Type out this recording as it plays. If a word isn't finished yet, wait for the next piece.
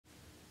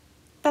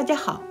大家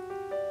好，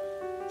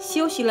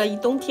休息了一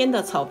冬天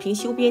的草坪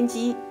修边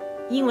机，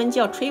英文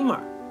叫 Trimmer，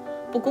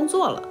 不工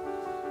作了，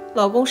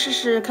老公试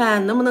试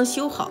看能不能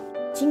修好。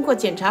经过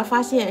检查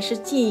发现是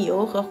进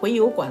油和回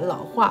油管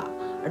老化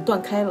而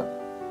断开了，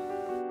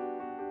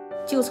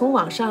就从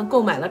网上购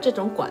买了这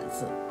种管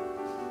子。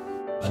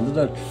管子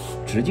的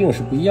直径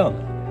是不一样的。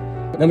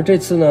那么这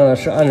次呢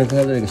是按照它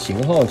的这个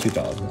型号去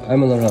找的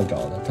 ，Amazon 上找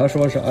的。他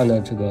说是按照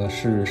这个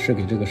是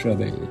给这个设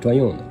备专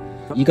用的，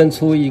一根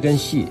粗一根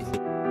细。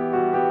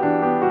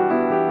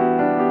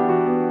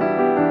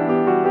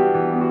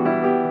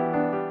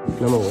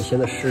那么我现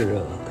在试着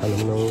看能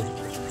不能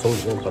从里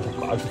面把它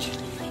拔出去。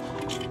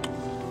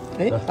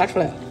哎，拔出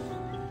来了。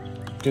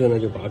这个呢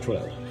就拔出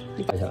来了，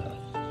一拔下来。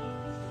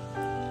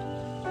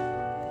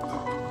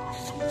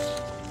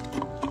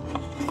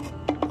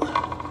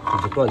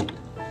这就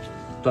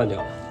断掉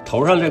了。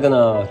头上这个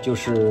呢就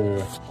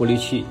是过滤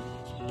器，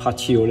怕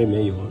汽油里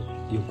面有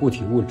固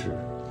体物质。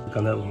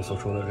刚才我们所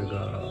说的这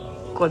个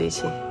过滤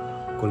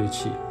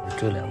器，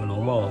这两个螺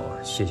帽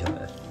卸下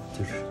来，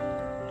就是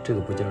这个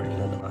部件应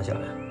该能拿下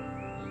来。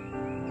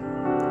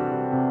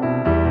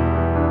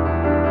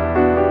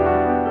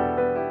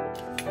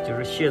就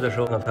是卸的时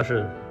候呢，它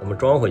是怎么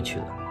装回去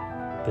的？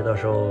别到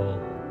时候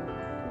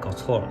搞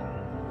错了。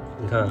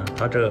你看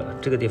它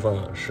这个地方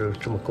是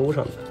这么勾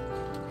上的。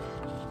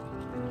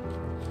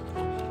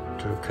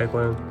这是开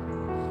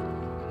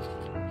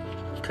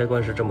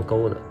关是这么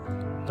勾的，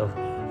到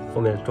后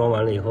面装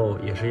完了以后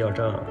也是要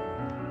这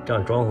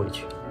样装回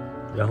去，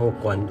然后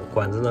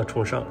管子呢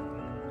冲上，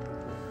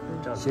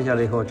这样卸下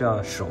来以后，这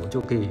样手就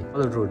可以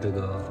抓得住这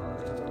个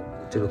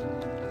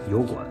油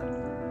管。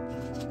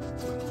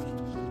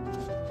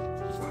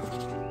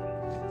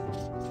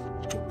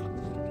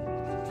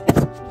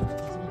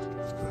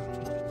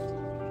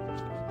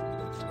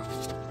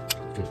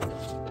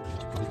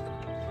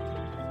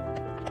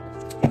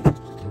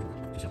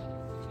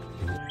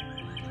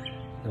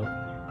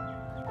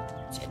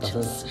打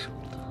算45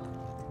度，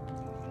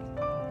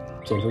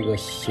剪出一个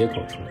斜口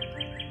出来。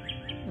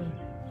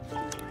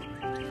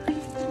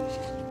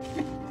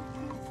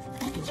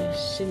已经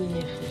深进去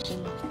很深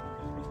了。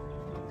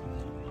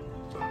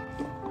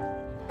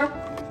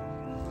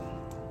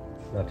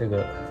那这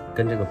个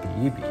跟这个比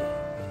一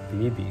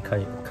比，看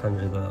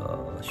这个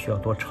需要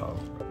多长，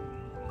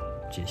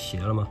剪斜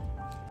了吗？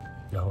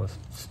然后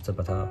再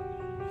把它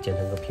剪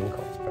成个平口。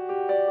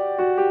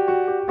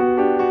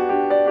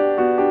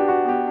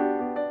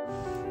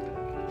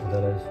再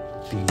来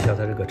比一下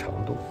它这个长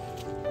度，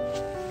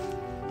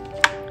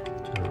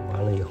就是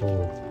完了以后，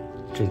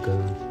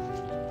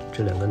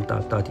这两根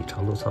大体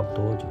长度差不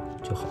多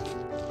就好。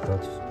那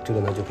这个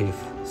呢就可以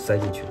塞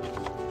进去了。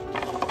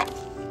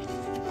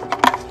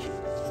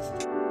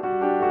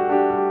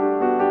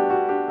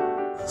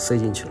塞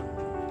进去了。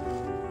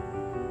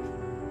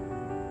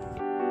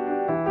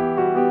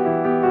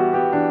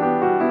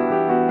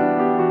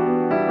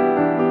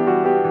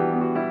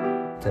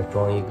再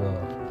装一个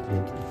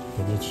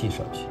连接器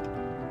上去。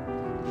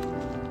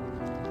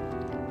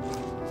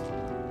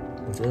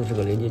我觉得这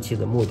个连接器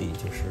的目的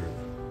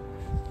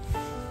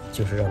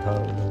就是让它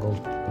能够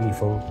密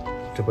封。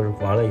这不是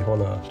完了以后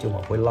呢，就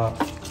往回拉。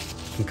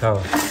你看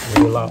啊，我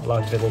就拉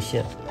这根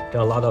线，这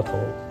样拉到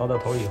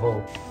头以后，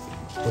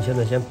我现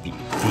在先比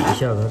一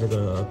下它这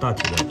个大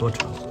体的多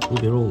长。你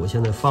比如我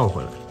现在放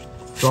回来，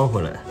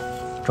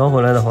装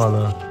回来的话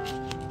呢，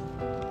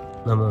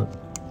那么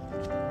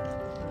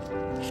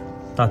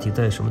大体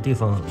在什么地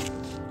方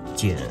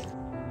剪？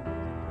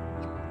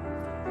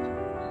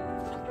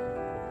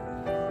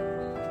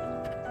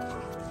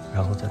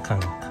然后再看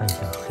一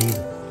下黑的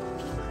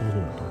有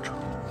多长，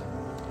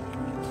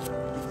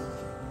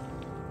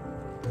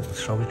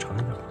稍微长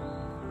一点。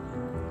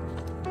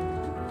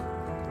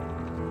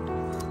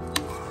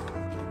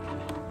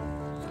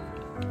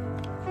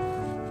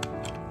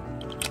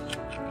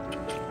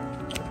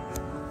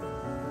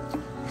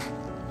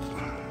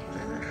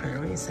很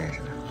容易塞是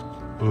吧？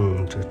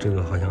这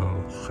个好像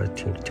还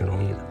挺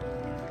容易的。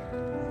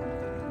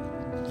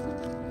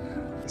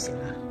不行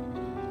啊。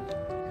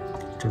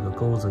这个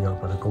钩子要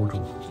把它勾住，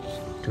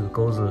这个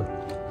钩子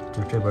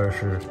就这边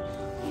是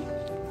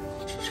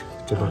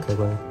这边开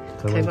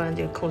关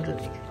就控制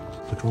那个。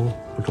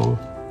不中。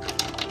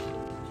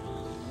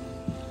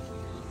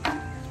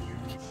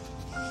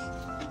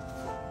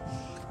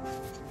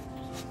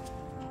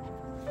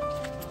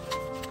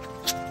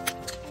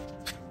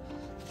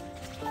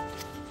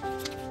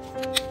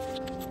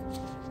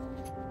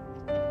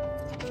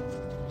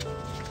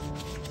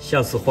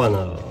下次换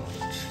了，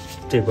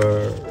这边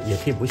也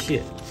可以不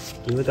卸，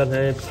因为刚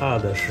才怕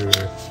的是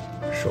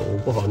手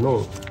不好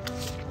弄，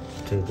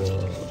这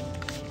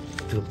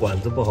个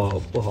管子不好，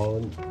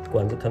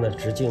管子看到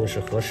直径是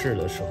合适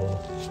的时候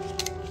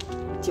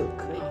就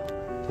可以。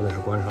现在是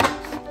关上。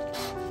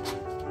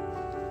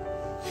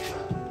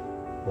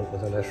我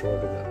再来说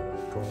这个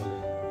装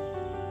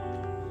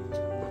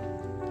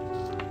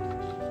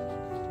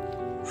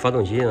发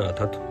动机呢，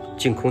它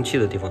进空气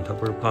的地方，它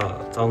不是怕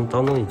脏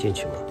东西进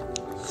去吗？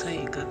所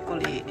以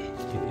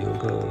有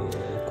个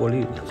过滤过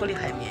滤的，过滤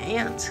海绵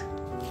样子，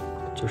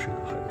就是一个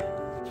海绵。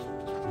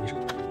没什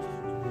么。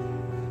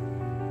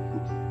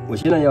我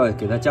现在要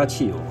给它加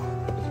汽油，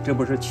这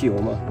不是汽油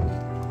吗？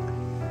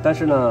但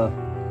是呢，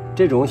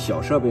这种小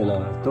设备呢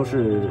都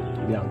是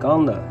2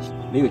缸的，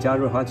没有加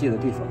润滑剂的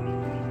地方，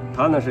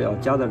它呢是要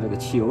加在这个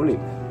汽油里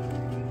面。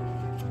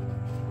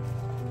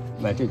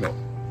买这种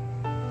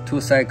 2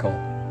 cycle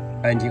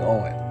engine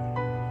oil，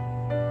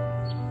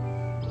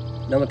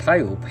 那么它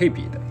有配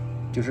比的，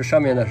就是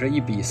上面呢是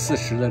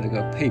1:40的这个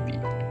配比，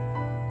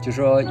就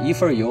说1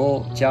份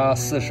油加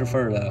40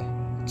份的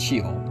汽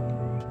油，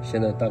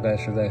现在大概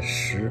是在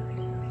10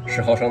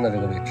毫升的这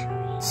个位置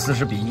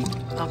，40:1。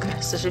OK，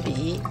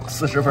 40:1。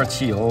40份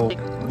汽油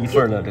，1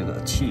份的这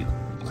个汽油，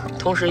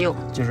同时用，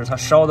就是它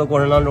烧的过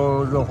程当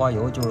中，润滑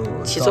油就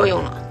起作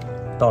用了，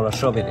到了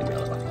设备里面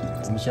了。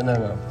我们现在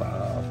呢，把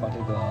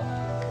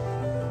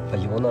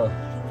油呢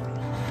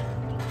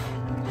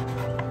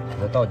给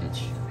它倒进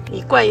去。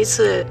你灌一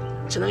次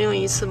只能用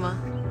1次吗？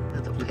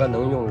一般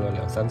能用个2、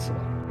3次吧。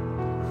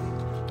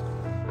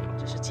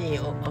这是进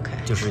油 ，OK。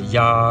就是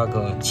压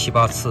个7、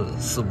8次、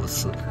4、5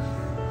次。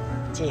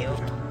进油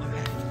 ，OK。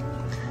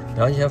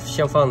然后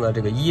先放在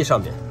这个1上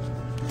面，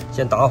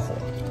先打火，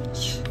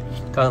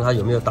看看它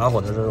有没有打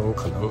火的这种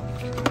可能。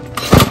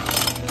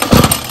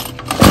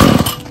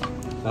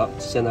啊，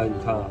现在你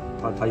看啊，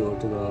它有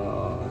这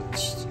个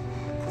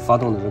发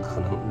动的这个可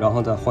能，然后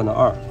再换到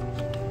2。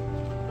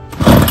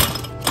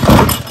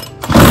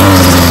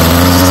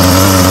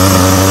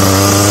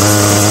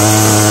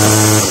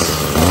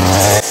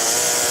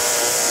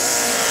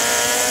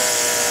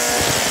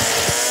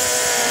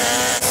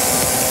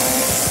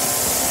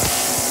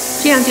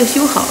这样就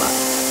修好了。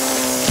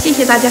谢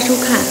谢大家收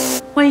看，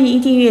欢迎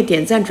订阅、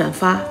点赞、转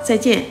发，再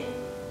见。